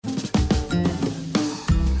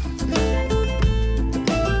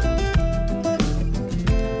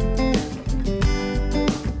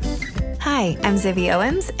I'm Zibby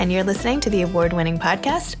Owens, and you're listening to the award-winning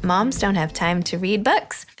podcast, Moms Don't Have Time to Read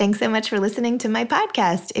Books. Thanks so much for listening to my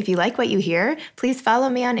podcast. If you like what you hear, please follow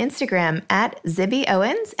me on Instagram at Zibby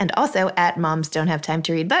Owens and also at Moms Don't Have Time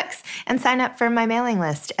to Read Books, and sign up for my mailing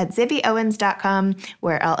list at zibbyowens.com,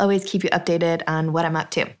 where I'll always keep you updated on what I'm up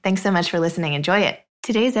to. Thanks so much for listening. Enjoy it.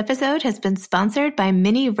 Today's episode has been sponsored by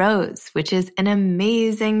Mini Rose, which is an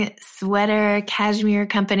amazing sweater cashmere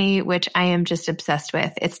company, which I am just obsessed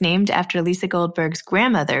with. It's named after Lisa Goldberg's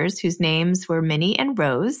grandmothers, whose names were Minnie and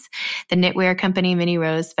Rose. The knitwear company Mini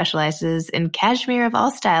Rose specializes in cashmere of all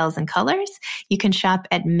styles and colors. You can shop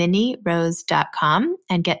at minirose.com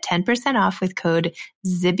and get 10% off with code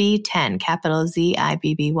ZIBBY10, capital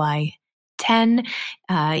ZIBBY. 10.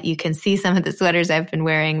 You can see some of the sweaters I've been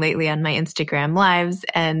wearing lately on my Instagram lives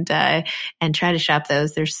and try to shop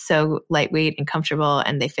those. They're so lightweight and comfortable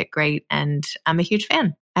and they fit great. And I'm a huge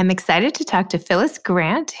fan. I'm excited to talk to Phyllis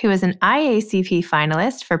Grant, who is an IACP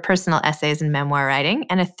finalist for personal essays and memoir writing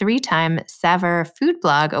and a 3-time Saveur Food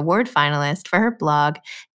Blog Award finalist for her blog,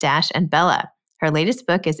 Dash and Bella. Her latest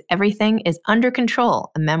book is Everything is Under Control,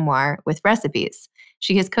 a memoir with recipes.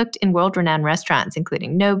 She has cooked in world-renowned restaurants,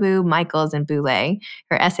 including Nobu, Michael's, and Bouley.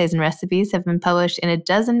 Her essays and recipes have been published in a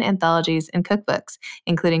dozen anthologies and cookbooks,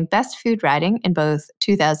 including Best Food Writing in both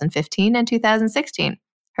 2015 and 2016.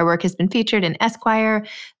 Her work has been featured in Esquire,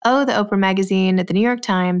 Oh, the Oprah Magazine, The New York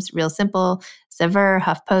Times, Real Simple, Saveur,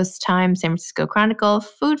 HuffPost, Time, San Francisco Chronicle,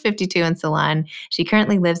 Food 52, and Salon. She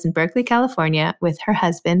currently lives in Berkeley, California, with her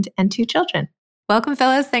husband and 2 children. Welcome,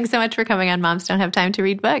 Phyllis. Thanks so much for coming on Moms Don't Have Time to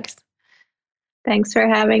Read Books. Thanks for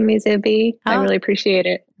having me, Zibby. I really appreciate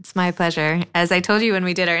it. It's my pleasure. As I told you when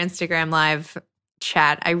we did our Instagram live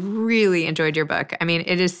chat, I really enjoyed your book. I mean,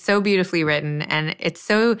 it is so beautifully written and it's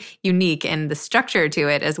so unique in the structure to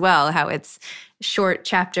it as well, how it's short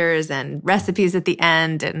chapters and recipes at the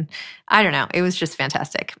end. And I don't know, it was just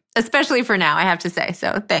fantastic, especially for now, I have to say.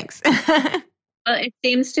 So thanks. Well, it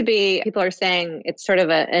seems to be, people are saying it's sort of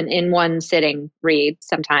an in one sitting read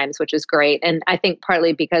sometimes, which is great. And I think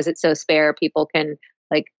partly because it's so spare, people can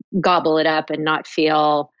like gobble it up and not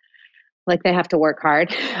feel like they have to work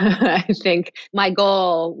hard. I think my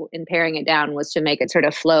goal in paring it down was to make it sort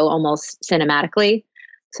of flow almost cinematically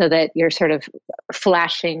so that you're sort of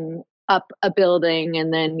flashing up a building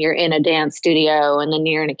and then you're in a dance studio and then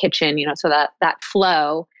you're in a kitchen, so that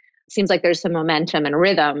flow seems like there's some momentum and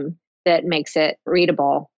rhythm that makes it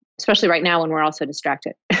readable, especially right now when we're all so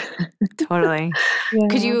distracted. Totally. Yeah.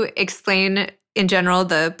 Could you explain in general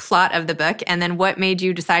the plot of the book and then what made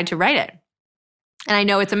you decide to write it? And I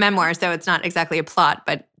know it's a memoir, so it's not exactly a plot,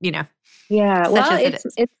 but Yeah, well,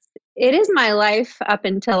 it is my life up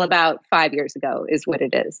until about 5 years ago is what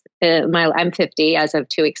it is. I'm 50 as of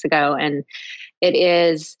 2 weeks ago, and it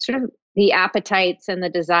is sort of the appetites and the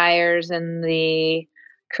desires and the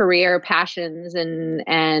career passions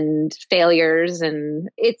and failures. And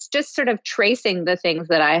it's just sort of tracing the things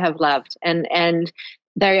that I have loved. And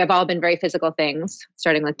they have all been very physical things,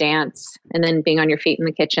 starting with dance and then being on your feet in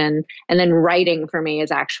the kitchen. And then writing for me is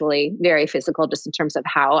actually very physical just in terms of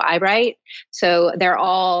how I write. So they're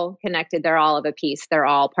all connected. They're all of a piece. They're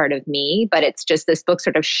all part of me. But it's just this book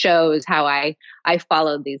sort of shows how I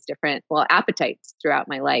followed these different, appetites throughout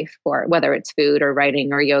my life, for whether it's food or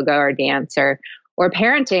writing or yoga or dance or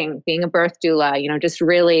parenting, being a birth doula, just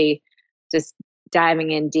really just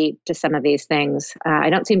diving in deep to some of these things.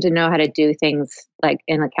 I don't seem to know how to do things like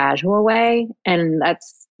in a casual way. And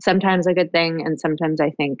that's sometimes a good thing. And sometimes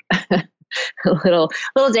I think a little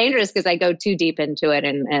dangerous because I go too deep into it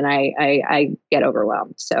and I get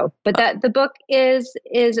overwhelmed. So, but the book is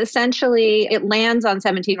essentially, it lands on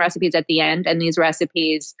 17 recipes at the end. And these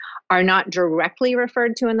recipes are not directly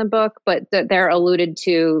referred to in the book, but they're alluded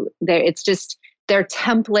to there. It's just, they're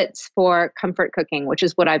templates for comfort cooking, which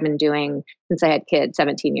is what I've been doing since I had kids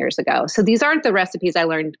 17 years ago. So these aren't the recipes I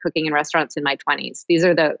learned cooking in restaurants in my 20s. These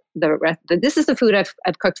are this is the food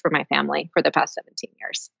I've cooked for my family for the past 17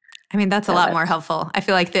 years. I mean, that's a lot more helpful. I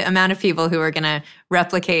feel like the amount of people who are going to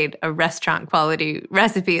replicate a restaurant quality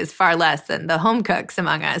recipe is far less than the home cooks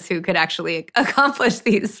among us who could actually accomplish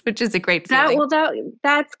these, which is a great feeling.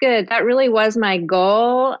 That's good. That really was my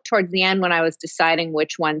goal towards the end when I was deciding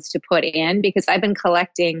which ones to put in, because I've been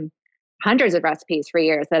collecting hundreds of recipes for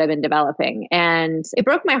years that I've been developing. And it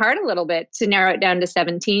broke my heart a little bit to narrow it down to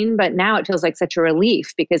 17, but now it feels like such a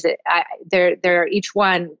relief because each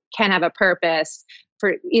one can have a purpose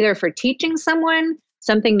for either for teaching someone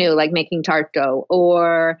something new, like making tart dough,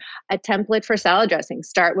 or a template for salad dressing.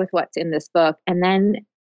 Start with what's in this book and then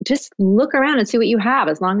just look around and see what you have.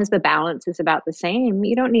 As long as the balance is about the same,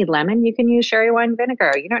 you don't need lemon. You can use sherry wine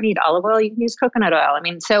vinegar. You don't need olive oil. You can use coconut oil. I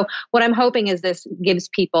mean, so what I'm hoping is this gives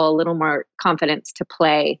people a little more confidence to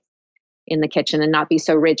play in the kitchen and not be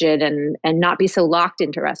so rigid and not be so locked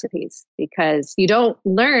into recipes, because you don't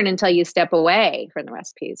learn until you step away from the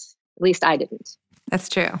recipes. At least I didn't. That's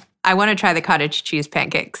true. I want to try the cottage cheese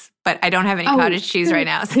pancakes, but I don't have any cottage cheese right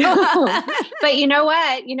now. So. But you know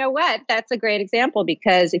what? That's a great example,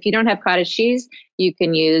 because if you don't have cottage cheese, you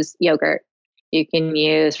can use yogurt. You can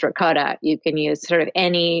use ricotta. You can use sort of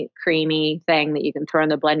any creamy thing that you can throw in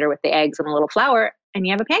the blender with the eggs and a little flour, and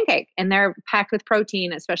you have a pancake. And they're packed with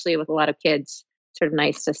protein, especially with a lot of kids. Sort of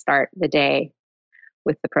nice to start the day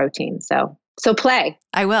with the protein. So play.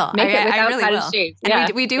 I will. Make it without really cottage will. cheese. And yeah.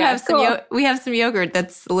 we do have some we have some yogurt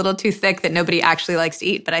that's a little too thick that nobody actually likes to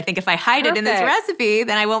eat. But I think if I hide it in this recipe,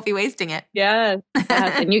 then I won't be wasting it. Yes.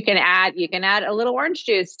 And you can add a little orange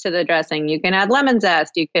juice to the dressing. You can add lemon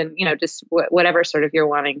zest. You can, just whatever sort of you're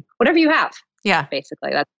wanting, whatever you have. Yeah.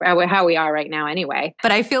 Basically, that's how we are right now anyway.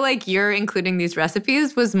 But I feel like you're including these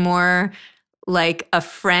recipes was more like a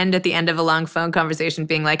friend at the end of a long phone conversation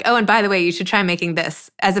being like, oh, and by the way, you should try making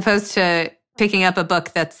this, as opposed to picking up a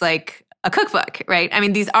book that's like a cookbook, right? I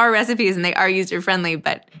mean, these are recipes and they are user-friendly,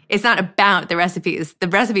 but it's not about the recipes. The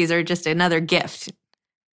recipes are just another gift.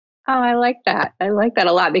 Oh, I like that. I like that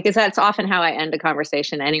a lot, because that's often how I end a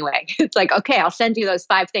conversation anyway. It's like, okay, I'll send you those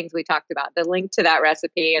 5 things we talked about, the link to that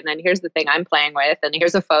recipe, and then here's the thing I'm playing with, and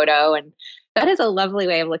here's a photo. And that is a lovely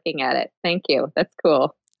way of looking at it. Thank you. That's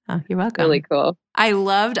cool. Oh, you're welcome. Really cool. I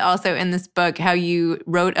loved also in this book how you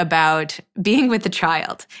wrote about being with the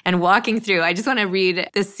child and walking through. I just want to read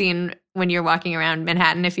this scene when you're walking around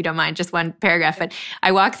Manhattan, if you don't mind, just one paragraph. But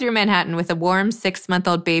I walk through Manhattan with a warm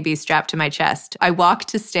 6-month-old baby strapped to my chest. I walk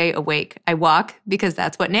to stay awake. I walk because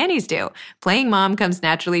that's what nannies do. Playing mom comes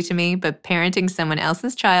naturally to me, but parenting someone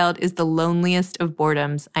else's child is the loneliest of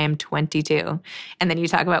boredoms. I am 22. And then you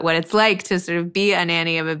talk about what it's like to sort of be a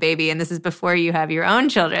nanny of a baby. And this is before you have your own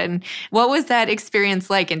children. What was that experience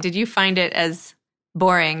like? And did you find it as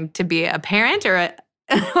boring to be a parent, or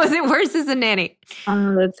was it worse as a nanny?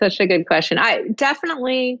 Oh, that's such a good question. I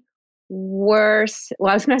definitely worse.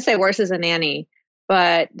 Well, I was going to say worse as a nanny,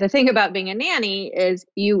 but the thing about being a nanny is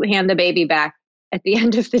you hand the baby back at the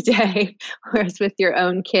end of the day, whereas with your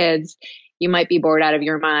own kids, you might be bored out of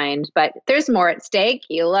your mind, but there's more at stake.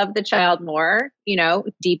 You love the child more,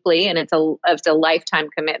 deeply, and it's a lifetime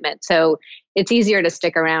commitment. So it's easier to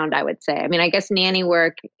stick around, I would say. I mean, I guess nanny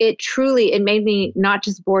work, it made me not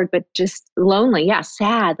just bored, but just lonely. Yeah,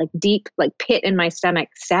 sad, like deep, like pit in my stomach,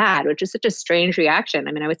 sad, which is such a strange reaction.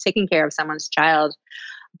 I mean, I was taking care of someone's child,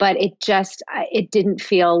 but it didn't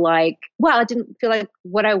feel like what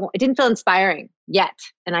I want. It didn't feel inspiring yet.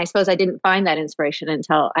 And I suppose I didn't find that inspiration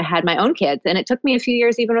until I had my own kids. And it took me a few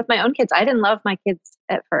years, even with my own kids. I didn't love my kids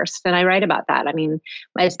at first. And I write about that. I mean,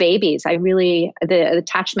 as babies, the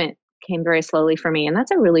attachment came very slowly for me. And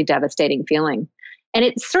that's a really devastating feeling. And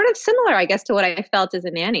it's sort of similar, I guess, to what I felt as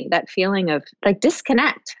a nanny, that feeling of like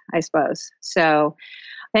disconnect, I suppose. So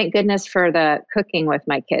thank goodness for the cooking with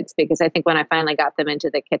my kids, because I think when I finally got them into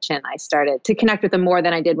the kitchen, I started to connect with them more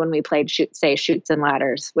than I did when we played Chutes and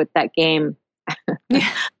Ladders with that game. Yeah.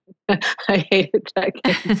 I hated that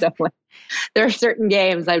game so much. There are certain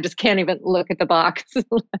games I just can't even look at the box.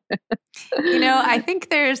 I think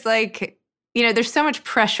there's there's so much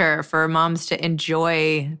pressure for moms to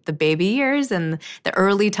enjoy the baby years and the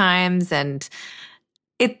early times, and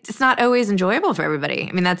it's not always enjoyable for everybody.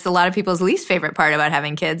 I mean, that's a lot of people's least favorite part about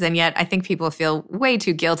having kids. And yet I think people feel way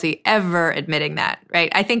too guilty ever admitting that,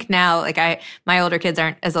 right? I think now, my older kids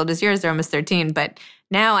aren't as old as yours. They're almost 13. But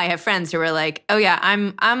now I have friends who are like, oh yeah,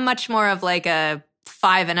 I'm much more of like a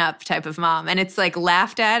 5 and up type of mom. And it's like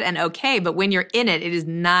laughed at and okay. But when you're in it, it is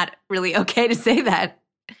not really okay to say that.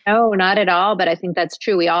 No, not at all. But I think that's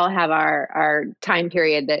true. We all have our time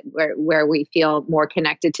period where we feel more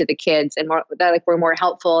connected to the kids and more like we're more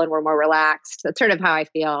helpful and we're more relaxed. That's sort of how I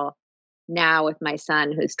feel now with my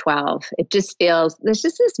son, who's 12. It just feels there's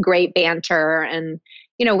just this great banter, and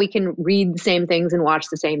we can read the same things and watch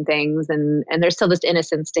the same things, and there's still this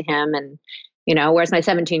innocence to him. And whereas my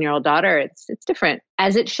 17-year-old daughter, it's different,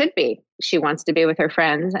 as it should be. She wants to be with her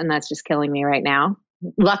friends, and that's just killing me right now.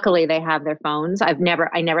 Luckily, they have their phones. I never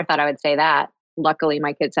thought I would say that. Luckily,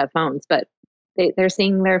 my kids have phones, but they're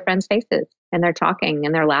seeing their friends' faces and they're talking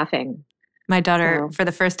and they're laughing. My daughter, for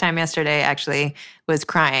the first time yesterday, actually was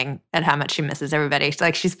crying at how much she misses everybody.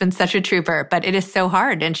 Like, she's been such a trooper, but it is so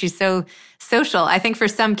hard. And she's so social. I think for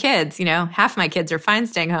some kids, half my kids are fine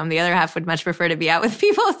staying home. The other half would much prefer to be out with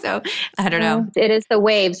people. So I don't know. It is the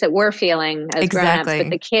waves that we're feeling as exactly.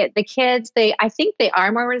 grown-ups. But the kids, I think they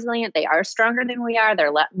are more resilient. They are stronger than we are.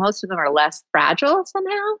 Most of them are less fragile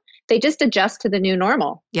somehow. They just adjust to the new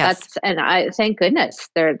normal. Yes. Thank goodness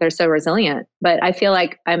they're so resilient. But I feel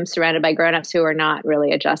like I'm surrounded by grown-ups who are not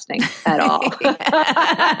really adjusting at all.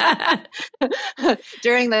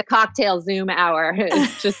 During the cocktail Zoom hour,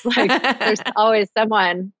 it's just like there's always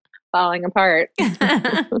someone falling apart.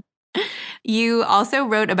 You also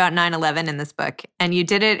wrote about 9/11 in this book, and you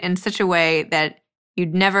did it in such a way that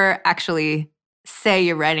you'd never actually say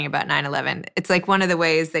you're writing about 9/11. It's like one of the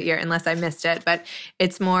ways that unless I missed it, but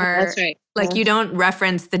it's more That's right. like you don't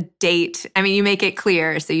reference the date. I mean, you make it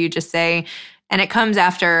clear. So you just say, and it comes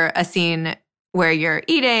after a scene where you're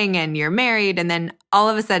eating and you're married. And then all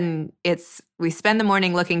of a sudden we spend the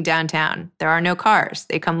morning looking downtown. There are no cars.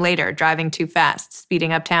 They come later, driving too fast,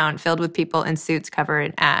 speeding uptown, filled with people in suits covered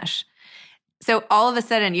in ash. So all of a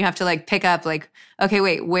sudden you have to pick up okay,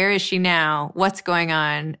 wait, where is she now? What's going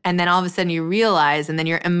on? And then all of a sudden you realize, and then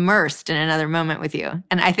you're immersed in another moment with you.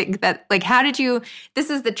 And I think that how did you, this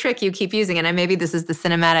is the trick you keep using. And maybe this is the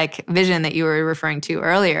cinematic vision that you were referring to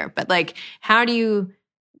earlier, but how do you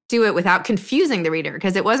do it without confusing the reader?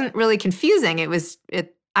 Because it wasn't really confusing.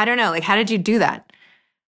 I don't know, how did you do that?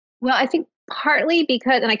 Well, I think partly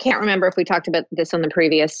because, and I can't remember if we talked about this on the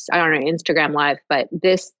previous, I don't know, Instagram Live, but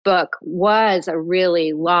this book was a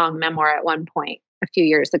really long memoir at one point a few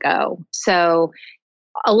years ago. So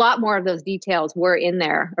a lot more of those details were in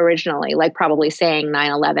there originally, probably saying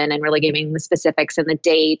 9/11 and really giving the specifics and the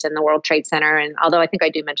date and the World Trade Center. And although I think I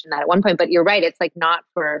do mention that at one point, but you're right, it's not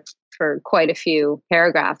for quite a few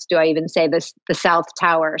paragraphs. Do I even say this? The South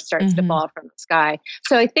Tower starts to fall from the sky.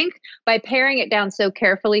 So I think by paring it down so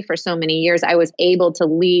carefully for so many years, I was able to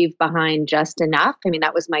leave behind just enough. I mean,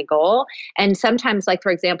 that was my goal. And sometimes,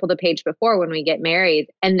 for example, the page before when we get married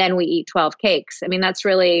and then we eat 12 cakes. I mean, that's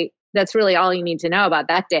really all you need to know about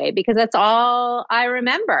that day, because that's all I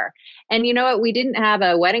remember. And you know what? We didn't have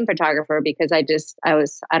a wedding photographer because I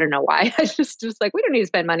don't know why. I just was we don't need to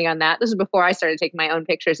spend money on that. This is before I started taking my own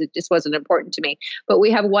pictures. It just wasn't important to me. But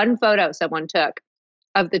we have one photo someone took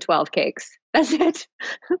of the 12 cakes. That's it.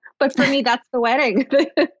 But for me, that's the wedding.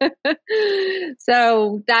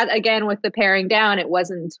 So that, again, with the paring down, it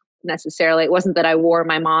wasn't that I wore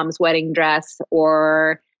my mom's wedding dress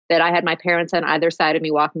or that I had my parents on either side of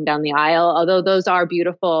me walking down the aisle, although those are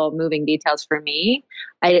beautiful, moving details for me.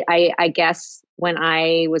 I guess when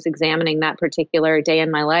I was examining that particular day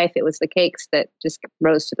in my life, it was the cakes that just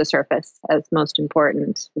rose to the surface as most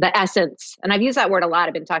important, the essence. And I've used that word a lot.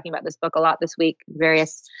 I've been talking about this book a lot this week,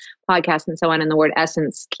 various podcasts and so on, and the word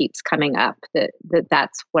essence keeps coming up,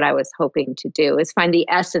 that's what I was hoping to do, is find the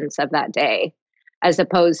essence of that day as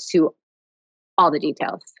opposed to all the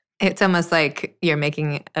details. It's almost like you're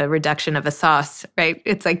making a reduction of a sauce, right?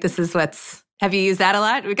 It's this is have you used that a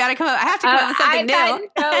lot? We got to come up. I have to come up with something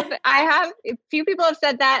new. I have. A few people have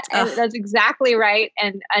said that, and that's exactly right.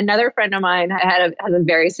 And another friend of mine has a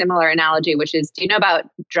very similar analogy, which is, do you know about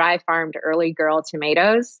dry farmed early girl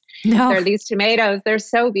tomatoes? No. There are these tomatoes. They're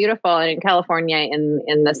so beautiful. And in California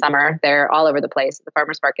in the summer, they're all over the place at the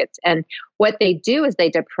farmers markets. And what they do is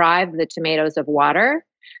they deprive the tomatoes of water.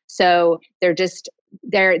 So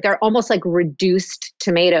they're almost like reduced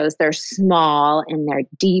tomatoes. They're small and they're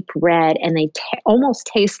deep red, and they almost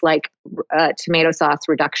taste like tomato sauce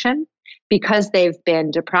reduction because they've been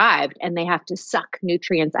deprived, and they have to suck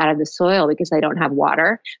nutrients out of the soil because they don't have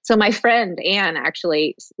water. So my friend Anne,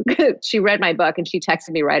 actually, she read my book and she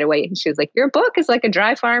texted me right away, and she was like, "Your book is like a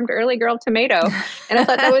dry farmed early girl tomato." And I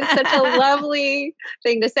thought that was such a lovely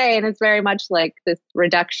thing to say. And it's very much like this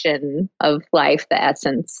reduction of life, the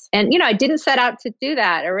essence. And, I didn't set out to do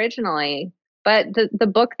that originally, but the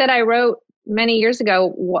book that I wrote many years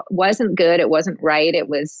ago wasn't good. It wasn't right. It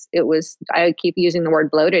was, I keep using the word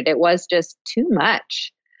bloated. It was just too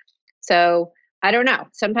much. So I don't know.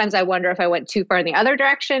 Sometimes I wonder if I went too far in the other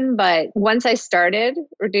direction, but once I started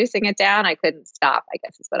reducing it down, I couldn't stop, I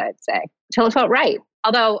guess is what I'd say, until it felt right.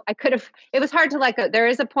 Although it was hard to let go. There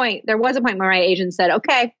was a point where my agent said,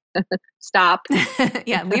 "Okay, stop."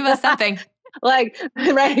 Yeah. Leave us something. Right,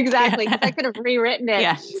 exactly. Because I could have rewritten it.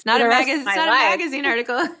 Yeah, it's not a magazine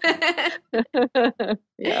article.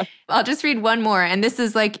 Yeah. I'll just read one more, and this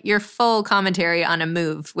is your full commentary on a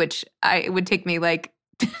move, which it would take me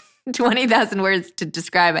 20,000 words to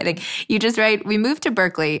describe, I think. You just write, we moved to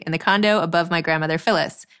Berkeley in the condo above my grandmother,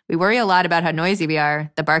 Phyllis. We worry a lot about how noisy we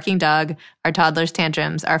are, the barking dog, our toddler's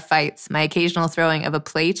tantrums, our fights, my occasional throwing of a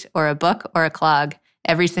plate or a book or a clog,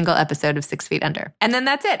 every single episode of 6 Feet Under. And then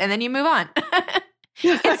that's it. And then you move on.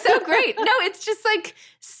 It's so great. No, it's just like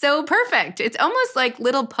so perfect. It's almost like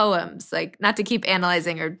little poems, like not to keep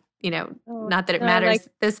analyzing or, not that it matters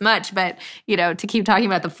this much, but, to keep talking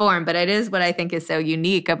about the form. But it is what I think is so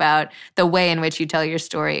unique about the way in which you tell your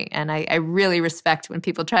story. And I really respect when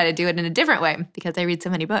people try to do it in a different way because I read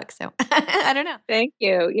so many books. So I don't know. Thank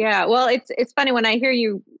you. Yeah. Well, it's funny when I hear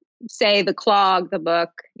you say the clog, the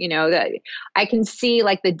book, that I can see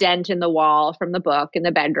like the dent in the wall from the book in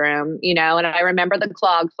the bedroom, and I remember the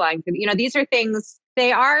clog flying through, these are things,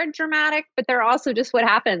 they are dramatic, but they're also just what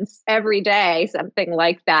happens every day. Something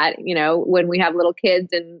like that, when we have little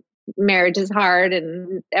kids and marriage is hard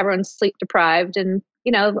and everyone's sleep deprived and,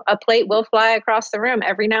 a plate will fly across the room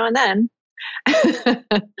every now and then.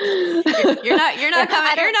 You're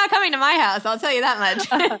not coming to my house. I'll tell you that much.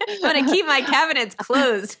 I'm going to keep my cabinets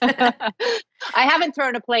closed. I haven't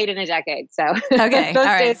thrown a plate in a decade, so okay,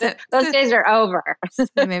 those days are over.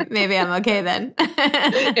 Maybe I'm okay then.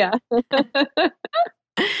 Yeah.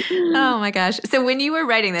 Oh my gosh! So when you were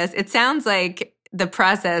writing this, it sounds like the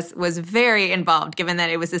process was very involved, given that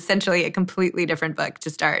it was essentially a completely different book to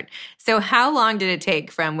start. So how long did it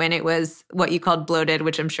take from when it was what you called bloated,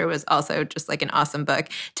 which I'm sure was also just like an awesome book,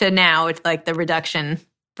 to now it's like the reduction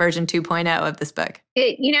version 2.0 of this book?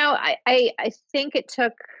 I think it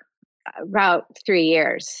took about 3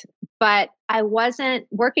 years, but I wasn't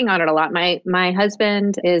working on it a lot. My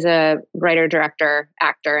husband is a writer, director,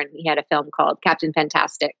 actor, and he had a film called Captain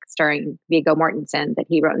Fantastic starring Viggo Mortensen that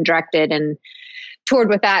he wrote and directed and toured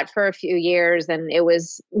with that for a few years. And it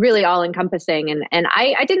was really all encompassing. And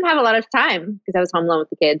I didn't have a lot of time because I was home alone with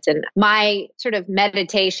the kids. And my sort of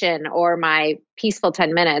meditation or my peaceful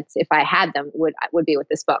 10 minutes, if I had them, would be with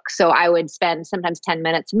this book. So I would spend sometimes 10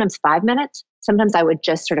 minutes, sometimes 5 minutes. Sometimes I would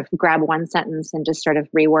just sort of grab one sentence and just sort of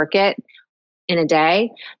rework it in a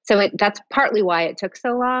day. So that's partly why it took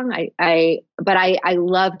so long. But I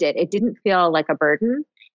loved it. It didn't feel like a burden.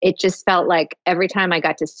 It just felt like every time I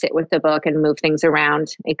got to sit with the book and move things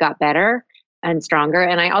around, it got better and stronger.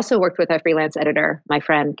 And I also worked with a freelance editor, my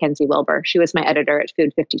friend, Kenzie Wilbur. She was my editor at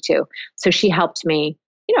Food 52. So she helped me,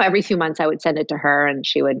 every few months I would send it to her and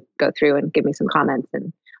she would go through and give me some comments.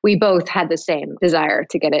 And we both had the same desire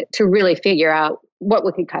to get it, to really figure out what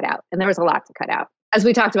we could cut out. And there was a lot to cut out. As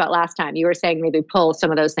we talked about last time, you were saying maybe pull some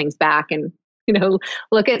of those things back and,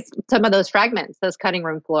 look at some of those fragments, those cutting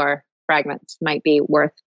room floor fragments might be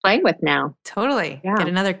worth playing with now. Totally. Yeah. Get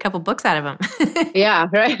another couple books out of them. Yeah,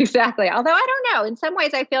 right. Exactly. Although I don't know. In some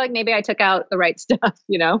ways, I feel like maybe I took out the right stuff,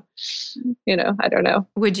 I don't know.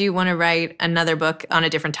 Would you want to write another book on a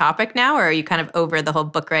different topic now, or are you kind of over the whole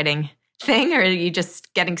book writing thing, or are you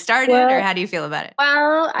just getting started, or how do you feel about it?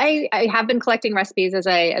 Well, I have been collecting recipes as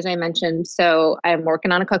I mentioned. So I'm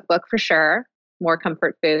working on a cookbook for sure. More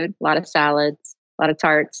comfort food, a lot of salads, a lot of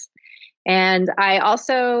tarts. And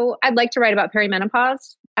I'd like to write about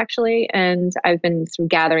perimenopause, actually. And I've been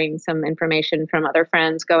gathering some information from other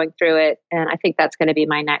friends going through it. And I think that's going to be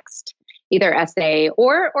my next either essay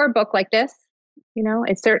or book like this.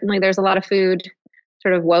 It's certainly, there's a lot of food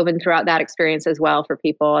sort of woven throughout that experience as well for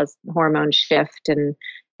people as hormones shift and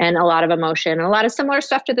a lot of emotion and a lot of similar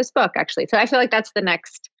stuff to this book, actually. So I feel like that's the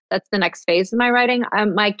next phase of my writing.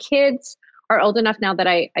 My kids are old enough now that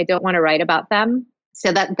I don't want to write about them.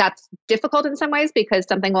 So that's difficult in some ways because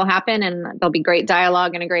something will happen and there'll be great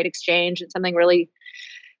dialogue and a great exchange and something really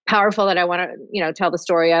powerful that I want to, tell the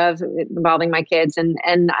story of involving my kids. And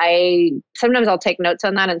sometimes I'll take notes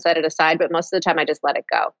on that and set it aside, but most of the time I just let it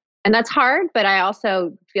go. And that's hard, but I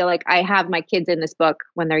also feel like I have my kids in this book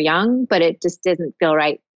when they're young, but it just didn't feel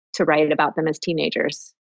right to write about them as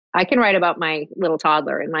teenagers. I can write about my little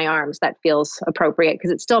toddler in my arms. That feels appropriate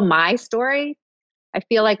because it's still my story. I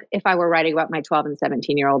feel like if I were writing about my 12 and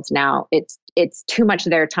 17-year-olds now, it's too much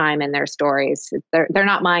their time and their stories. They're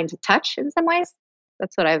not mine to touch in some ways.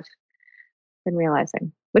 That's what I've been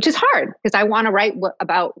realizing, which is hard because I want to write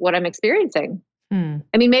about what I'm experiencing.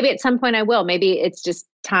 I mean, maybe at some point I will. Maybe it's just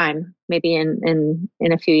time. Maybe in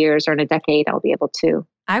a few years or in a decade, I'll be able to.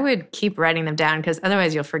 I would keep writing them down because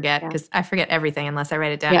otherwise you'll forget, because I forget everything unless I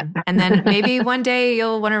write it down. Yeah. And then maybe one day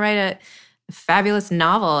you'll want to write a fabulous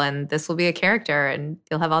novel and this will be a character and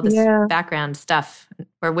you'll have all this background stuff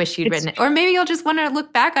or wish you'd written it. Or maybe you'll just want to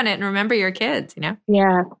look back on it and remember your kids,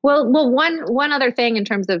 Yeah. Well, one other thing in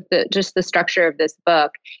terms of just the structure of this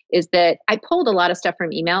book is that I pulled a lot of stuff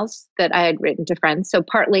from emails that I had written to friends. So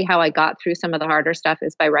partly how I got through some of the harder stuff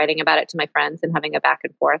is by writing about it to my friends and having a back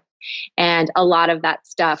and forth. And a lot of that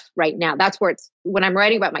stuff right now, that's where when I'm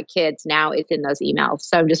writing about my kids now, it's in those emails.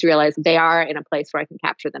 So I'm just realizing they are in a place where I can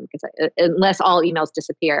capture them, because unless all emails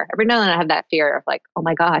disappear, every now and then I have that fear of like, oh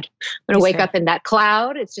my God, I'm going to wake up in that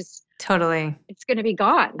cloud. It's just, totally. It's going to be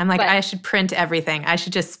gone. I'm like, I should print everything. I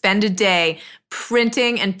should just spend a day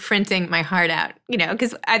printing my heart out,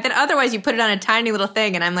 because then otherwise you put it on a tiny little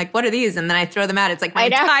thing and I'm like, what are these? And then I throw them out. It's like my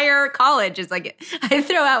entire college is like, I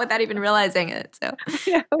throw out without even realizing it. So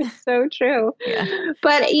yeah, it's so true. Yeah.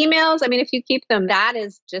 But emails, I mean, if you keep them, that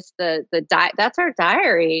is just that's our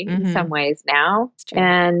diary in some ways now.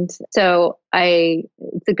 And so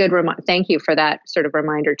it's a good thank you for that sort of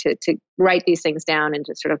reminder to write these things down and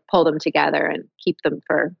to sort of pull them together and keep them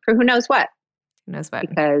for who knows what. Who knows what?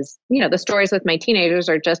 Because, the stories with my teenagers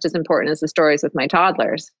are just as important as the stories with my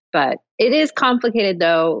toddlers. But it is complicated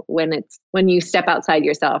though when you step outside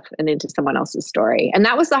yourself and into someone else's story. And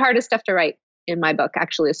that was the hardest stuff to write in my book,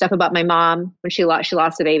 actually. The stuff about my mom when she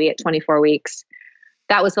lost a baby at 24 weeks.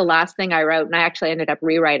 That was the last thing I wrote, and I actually ended up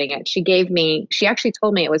rewriting it. She actually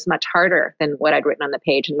told me it was much harder than what I'd written on the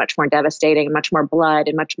page, and much more devastating, and much more blood,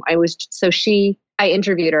 and much more. I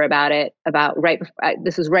interviewed her about it.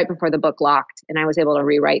 This was right before the book locked, and I was able to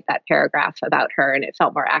rewrite that paragraph about her, and it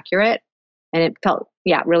felt more accurate, and it felt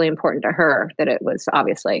really important to her that it was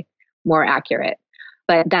obviously more accurate.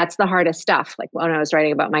 But that's the hardest stuff. Like when I was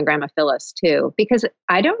writing about my grandma Phyllis too, because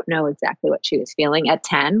I don't know exactly what she was feeling at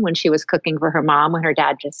 10 when she was cooking for her mom when her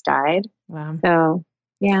dad just died. Wow. So,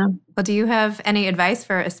 yeah. Well, do you have any advice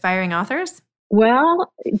for aspiring authors?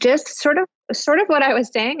 Well, just sort of what I was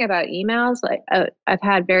saying about emails. Like I've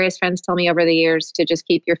had various friends tell me over the years to just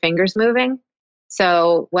keep your fingers moving.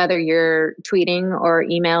 So whether you're tweeting or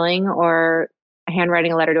emailing or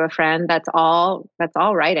handwriting a letter to a friend, that's all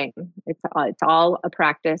writing. It's all a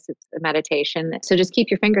practice. It's a meditation. So just keep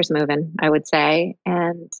your fingers moving, I would say.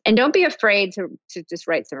 And don't be afraid to just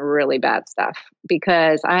write some really bad stuff,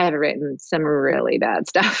 because I have written some really bad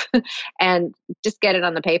stuff and just get it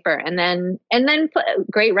on the paper. And then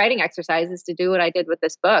great writing exercises to do what I did with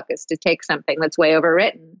this book is to take something that's way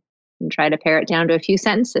overwritten and try to pare it down to a few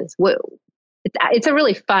sentences. Whoa. It's a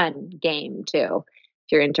really fun game too.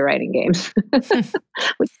 You're into writing games,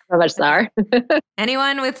 which so much are.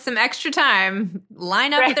 Anyone with some extra time,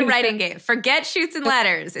 line up the writing game. Forget shoots and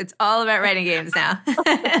ladders. It's all about writing games now.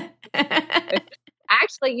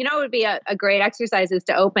 Actually, it would be a great exercise is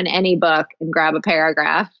to open any book and grab a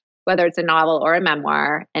paragraph, whether it's a novel or a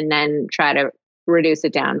memoir, and then try to reduce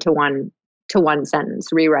it down to one sentence,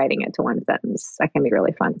 rewriting it to one sentence. That can be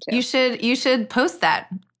really fun too. You should post that.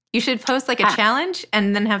 You should post like a challenge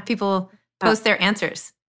and then have people post their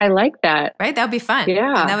answers. I like that. Right? That would be fun.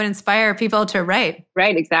 Yeah. And that would inspire people to write.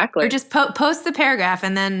 Right, exactly. Or just post the paragraph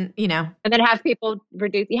and then, And then have people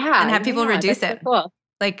reduce. Yeah. And have people reduce it. So cool.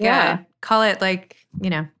 Like, call it like,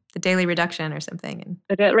 the daily reduction or something.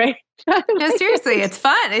 Right. No, seriously, it's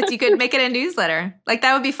fun. You could make it a newsletter. Like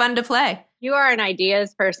that would be fun to play. You are an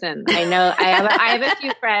ideas person. I know. I have a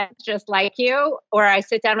few friends just like you, or I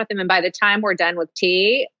sit down with them, and by the time we're done with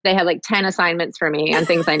tea, they have like 10 assignments for me on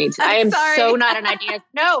things I need to. I am so not an ideas.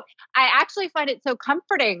 No, I actually find it so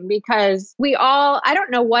comforting because I don't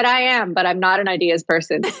know what I am, but I'm not an ideas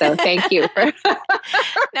person. So thank you for.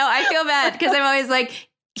 No, I feel bad because I'm always like,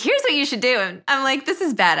 here's what you should do. And I'm like, this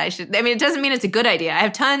is bad. It doesn't mean it's a good idea. I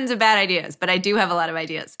have tons of bad ideas, but I do have a lot of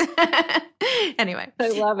ideas. Anyway. I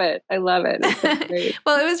love it. It's so great.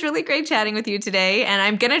 Well, it was really great chatting with you today. And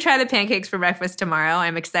I'm going to try the pancakes for breakfast tomorrow.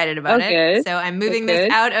 I'm excited about it. Good. So I'm moving this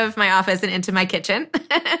out of my office and into my kitchen.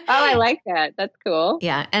 I like that. That's cool.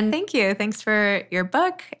 Yeah. And thank you. Thanks for your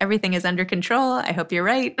book. Everything is under control. I hope you're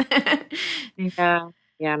right. Yeah.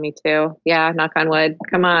 Yeah, me too. Yeah. Knock on wood.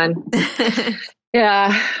 Come on.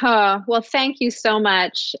 Yeah. Well, thank you so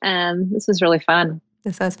much. This was really fun.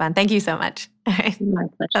 This was fun. Thank you so much. All right. My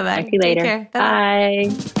pleasure. Bye-bye. Talk to you later. Take care. Bye.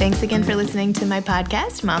 Thanks again for listening to my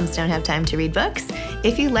podcast, Moms Don't Have Time to Read Books.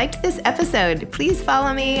 If you liked this episode, please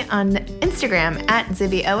follow me on Instagram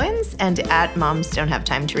 @ZibbyOwens and @Moms Don't Have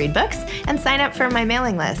Time to Read Books, and sign up for my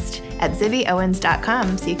mailing list at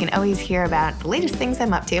zibbyowens.com so you can always hear about the latest things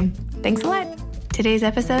I'm up to. Thanks a lot. Today's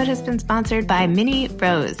episode has been sponsored by Mini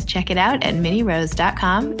Rose. Check it out at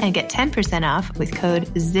minirose.com and get 10% off with code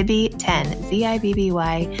ZIBBY10,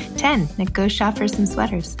 ZIBBY10. And go shop for some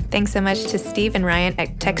sweaters. Thanks so much to Steve and Ryan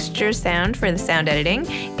at Texture Sound for the sound editing.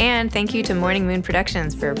 And thank you to Morning Moon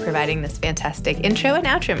Productions for providing this fantastic intro and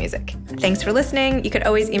outro music. Thanks for listening. You could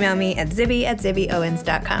always email me at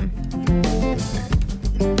zibby@zibbyowens.com.